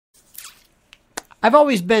I've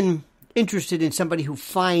always been interested in somebody who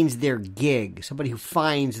finds their gig, somebody who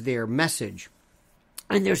finds their message.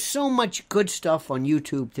 And there's so much good stuff on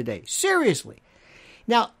YouTube today. Seriously.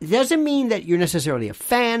 Now, it doesn't mean that you're necessarily a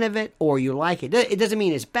fan of it or you like it. It doesn't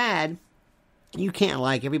mean it's bad. You can't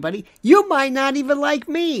like everybody. You might not even like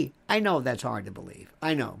me. I know that's hard to believe.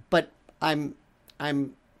 I know, but I'm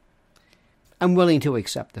willing to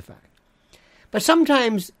accept the fact. But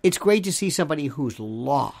sometimes it's great to see somebody who's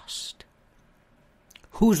lost.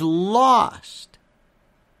 Who's lost.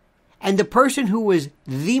 And the person who is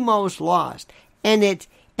the most lost. And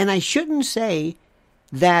I shouldn't say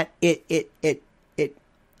that it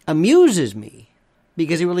amuses me,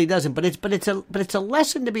 because it really doesn't. But it's a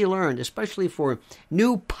lesson to be learned, especially for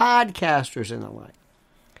new podcasters and the like,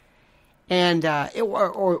 and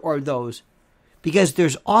or those, because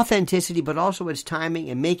there's authenticity, but also it's timing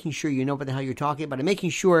and making sure you know what the hell you're talking about, and making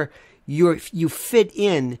sure you fit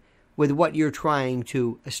in with what you're trying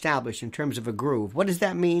to establish in terms of a groove. What does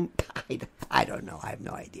that mean? I don't know. I have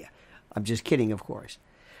no idea. I'm just kidding, of course.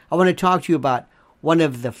 I want to talk to you about one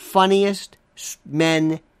of the funniest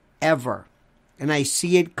men ever. And I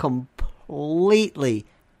see it completely,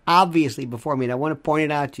 obviously before me. And I want to point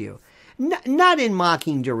it out to you. Not in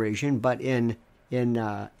mocking derision, but in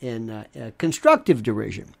constructive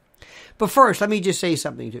derision. But first, let me just say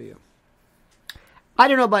something to you. I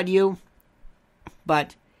don't know about you,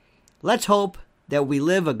 but let's hope that we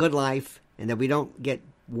live a good life and that we don't get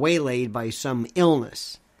waylaid by some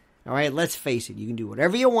illness. All right, let's face it. You can do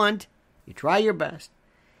whatever you want. You try your best,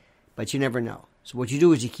 but you never know. So what you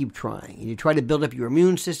do is you keep trying, and you try to build up your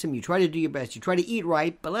immune system. You try to do your best. You try to eat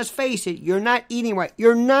right, but let's face it, you're not eating right.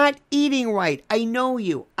 You're not eating right. I know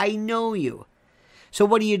you. I know you. So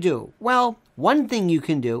what do? Well, one thing you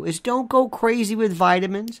can do is don't go crazy with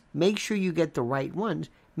vitamins. Make sure you get the right ones.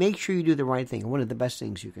 Make sure you do the right thing. And one of the best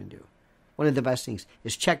things you can do, one of the best things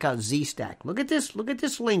is check out Z-Stack. Look at this. Look at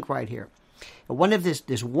this link right here. One of this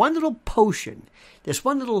one little potion, this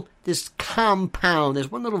compound, this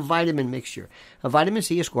one little vitamin mixture of vitamin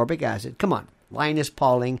C, ascorbic acid. Come on, Linus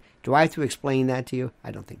Pauling. Do I have to explain that to you? I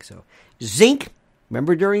don't think so. Zinc.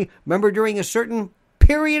 Remember during a certain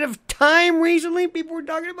period of time recently, people were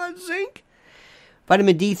talking about zinc.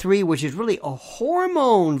 Vitamin D3, which is really a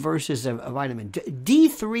hormone versus a vitamin.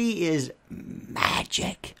 D3 is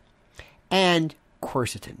magic. And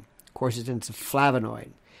quercetin. Quercetin's a flavonoid.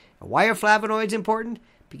 Why are flavonoids important?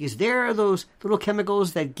 Because they're those little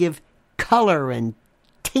chemicals that give color and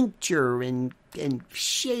tincture and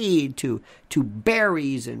shade to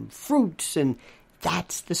berries and fruits, and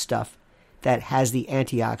that's the stuff that has the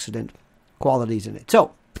antioxidant qualities in it.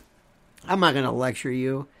 So, I'm not going to lecture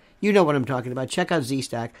you. You know what I'm talking about. Check out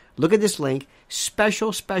Z-Stack. Look at this link.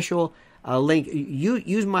 Special link.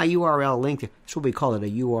 Use my URL link. That's what we call it,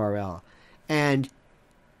 a URL. And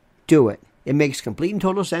do it. It makes complete and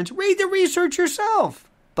total sense. Read the research yourself.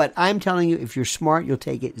 But I'm telling you, if you're smart, you'll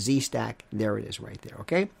take it. Z-Stack. There it is right there,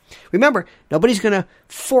 okay? Remember, nobody's going to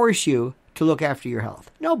force you to look after your health.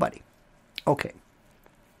 Nobody. Okay.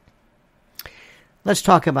 Let's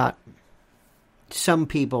talk about some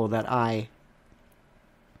people that I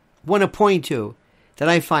want to point to that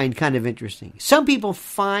I find kind of interesting. Some people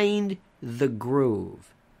find the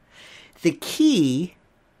groove. The key,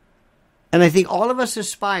 and I think all of us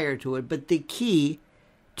aspire to it, but the key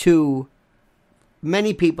to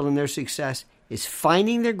many people and their success is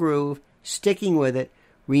finding their groove, sticking with it,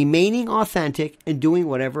 remaining authentic, and doing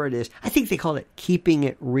whatever it is. I think they call it keeping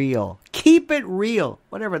it real. Keep it real,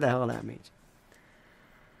 whatever the hell that means.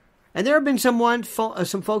 And there have been some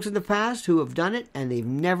folks in the past who have done it, and they've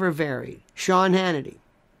never varied. Sean Hannity,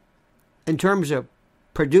 in terms of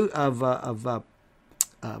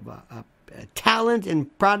talent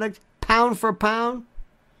and product, pound for pound,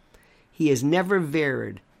 he has never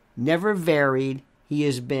varied.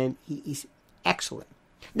 He's excellent.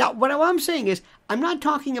 Now, what I'm saying is, I'm not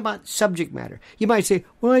talking about subject matter. You might say,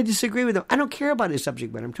 well, I disagree with him. I don't care about his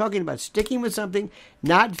subject matter. I'm talking about sticking with something,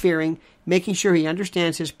 not veering, making sure he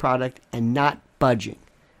understands his product, and not budging.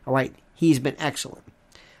 All right? He's been excellent.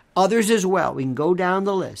 Others as well. We can go down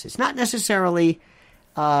the list. It's not necessarily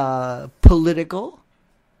political.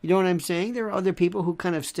 You know what I'm saying? There are other people who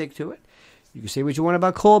kind of stick to it. You can say what you want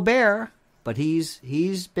about Colbert, but he's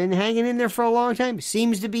been hanging in there for a long time.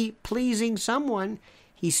 Seems to be pleasing someone.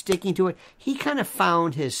 He's sticking to it. He kind of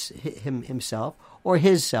found himself or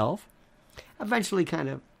his self. Eventually, kind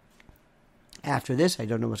of after this, I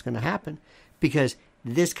don't know what's going to happen, because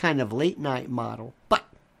this kind of late night model. But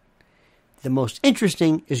the most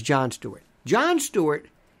interesting is Jon Stewart. Jon Stewart,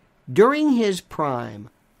 during his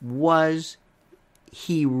prime,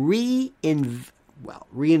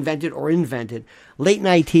 reinvented or invented late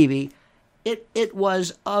night TV. It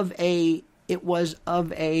was of a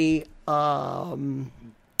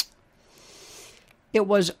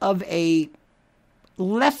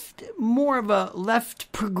more of a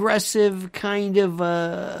left progressive kind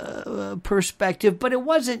of perspective, but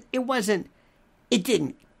it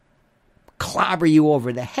didn't clobber you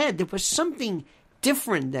over the head. There was something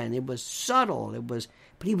different then. It was subtle. But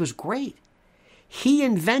he was great. He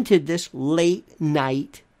invented this late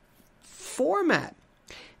night format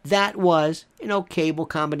that was, cable,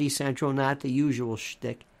 Comedy Central, not the usual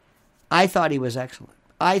shtick. I thought he was excellent.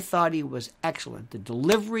 The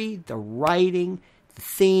delivery, the writing, the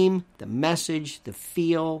theme, the message, the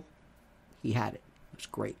feel, he had it. It was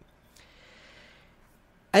great.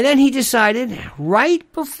 And then he decided,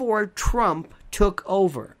 right before Trump took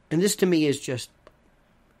over, and this to me is just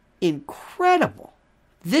incredible.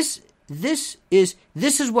 This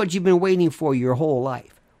is what you've been waiting for your whole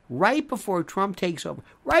life. Right before Trump takes over,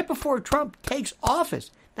 right before Trump takes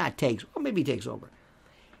office, maybe he takes over.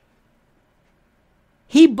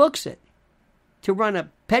 He books it to run a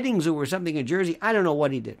petting zoo or something in Jersey. I don't know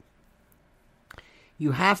what he did.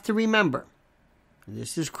 You have to remember, and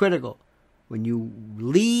this is critical, when you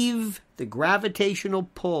leave the gravitational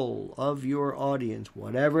pull of your audience,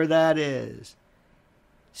 whatever that is,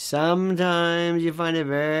 sometimes you find it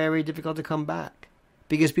very difficult to come back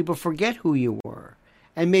because people forget who you were.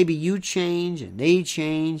 And maybe you change and they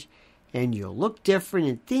change and you'll look different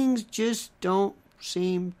and things just don't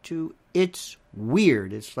seem to... It's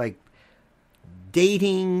weird. It's like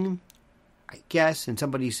dating, I guess, and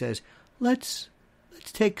somebody says, let's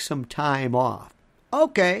take some time off.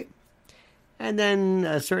 Okay. And then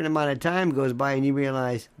a certain amount of time goes by and you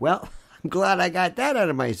realize, well, I'm glad I got that out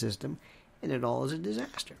of my system. And it all is a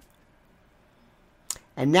disaster.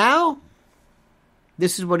 And now,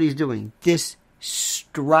 this is what he's doing. This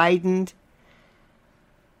strident,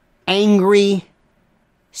 angry,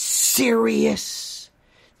 serious,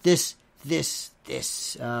 this,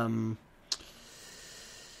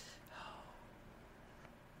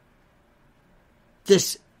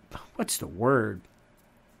 what's the word?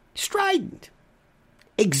 Strident,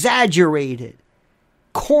 exaggerated,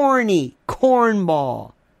 corny,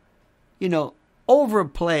 cornball,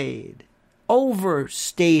 overplayed,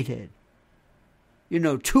 overstated,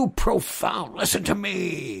 too profound. Listen to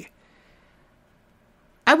me.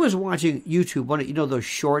 I was watching YouTube, those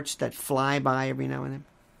shorts that fly by every now and then.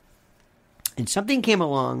 And something came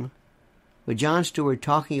along with Jon Stewart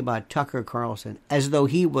talking about Tucker Carlson as though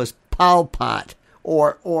he was Pol Pot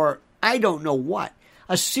or I don't know what,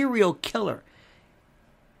 a serial killer.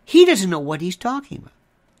 He doesn't know what he's talking about.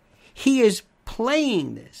 He is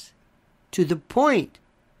playing this to the point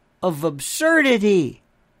of absurdity.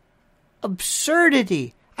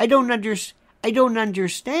 Absurdity. I don't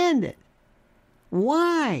understand it.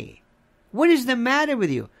 Why? What is the matter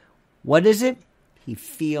with you? What is it? He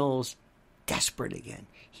feels desperate again.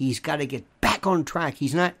 He's got to get back on track.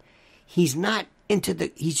 He's just not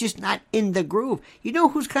in the groove. You know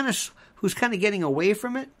who's kind of getting away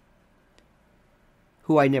from it?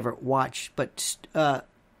 Who I never watched, but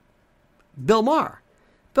Bill Maher.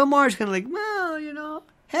 Bill Maher's kind of like, well,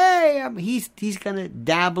 hey, he's kind of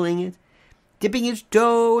dabbling it, dipping his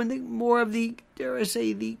toe in more of the, dare I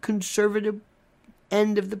say, the conservative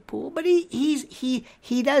end of the pool. But he's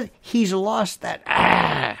lost that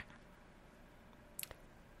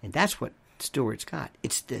and that's what Stewart's got.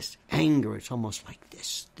 It's this anger. It's almost like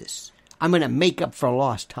this. I'm going to make up for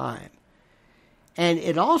lost time. And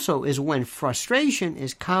it also is when frustration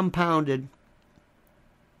is compounded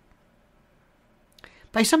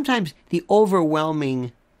by sometimes the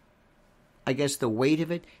overwhelming, I guess, the weight of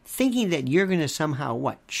it, thinking that you're going to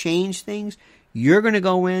somehow, change things? You're going to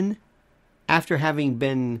go in after having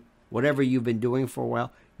been whatever you've been doing for a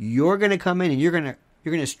while. You're going to come in and you're going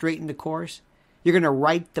to straighten the course. You're going to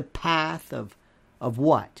write the path of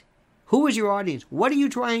what? Who is your audience? What are you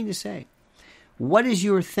trying to say? What is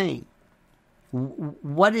your thing?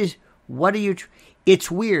 What are you... It's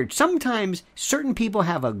weird. Sometimes certain people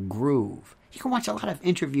have a groove. You can watch a lot of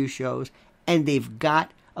interview shows and they've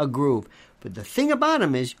got a groove. But the thing about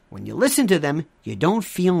them is when you listen to them, you don't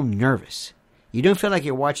feel nervous. You don't feel like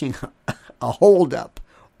you're watching a holdup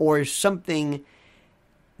or something,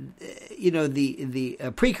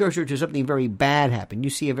 the precursor to something very bad happen. You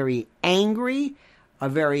see a very angry, a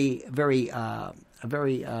very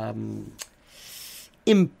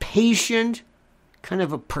impatient, kind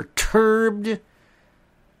of a perturbed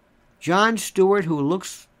Jon Stewart who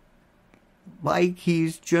looks like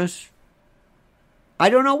he's just, I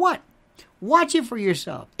don't know what. Watch it for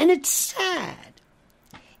yourself. And it's sad.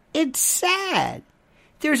 It's sad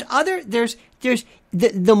There's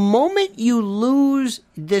the moment you lose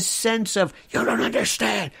this sense of, you don't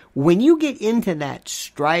understand, when you get into that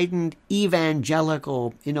strident,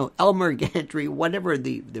 evangelical, Elmer Gantry, whatever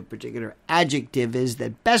the particular adjective is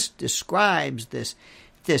that best describes this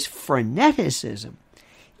freneticism,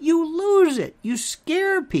 you lose it. You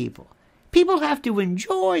scare people. People have to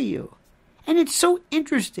enjoy you. And it's so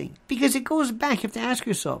interesting because it goes back. You have to ask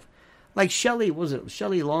yourself, like Shelley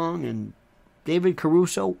Long and David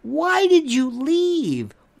Caruso, why did you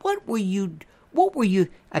leave? What were you,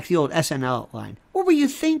 like the old SNL line, what were you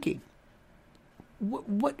thinking?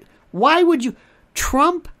 Why would you,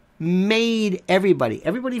 Trump made everybody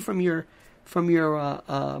from your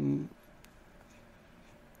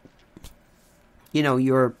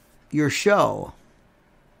show,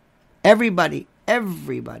 everybody,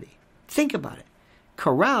 think about it.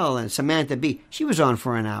 Carell and Samantha Bee, she was on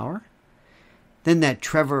for an hour. Then that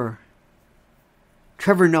Trevor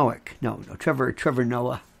Noah,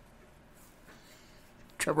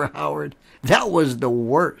 Trevor Howard, that was the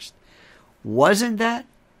worst. Wasn't that?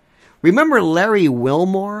 Remember Larry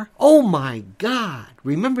Wilmore? Oh my God.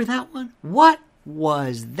 Remember that one? What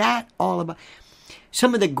was that all about?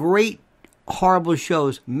 Some of the great horrible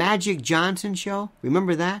shows. Magic Johnson show.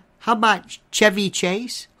 Remember that? How about Chevy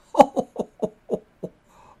Chase?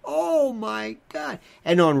 Oh my God.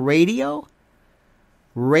 And on radio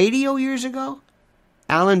years ago,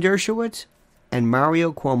 Alan Dershowitz and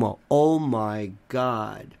Mario Cuomo. Oh my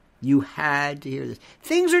God. You had to hear this.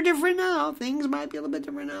 Things are different now. Things might be a little bit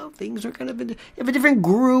different now. Things are kind of a different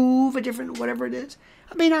groove, a different whatever it is.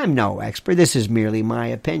 I mean, I'm no expert. This is merely my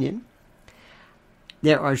opinion.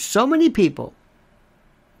 There are so many people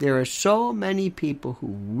who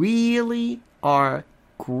really are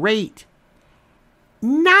great.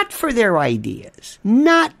 Not for their ideas,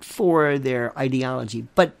 not for their ideology,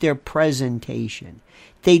 but their presentation.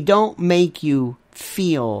 They don't make you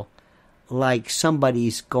feel like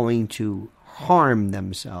somebody's going to harm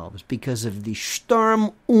themselves because of the Sturm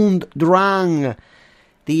und Drang,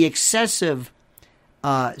 the excessive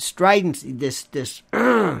stridency, that's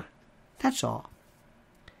all.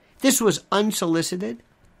 This was unsolicited.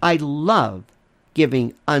 I love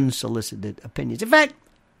giving unsolicited opinions. In fact,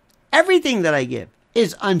 everything that I give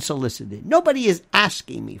is unsolicited. Nobody is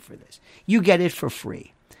asking me for this. You get it for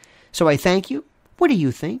free. So I thank you. What do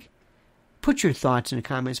you think? Put your thoughts in the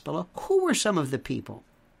comments below. Who were some of the people?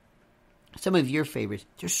 Some of your favorites.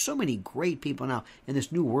 There's so many great people now in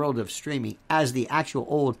this new world of streaming as the actual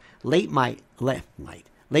old late night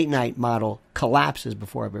model collapses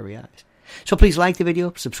before our very eyes. So please like the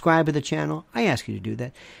video, subscribe to the channel. I ask you to do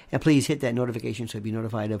that. And please hit that notification so you'll be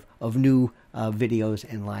notified of new videos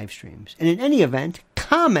and live streams. And in any event,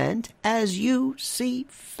 comment as you see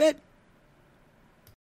fit.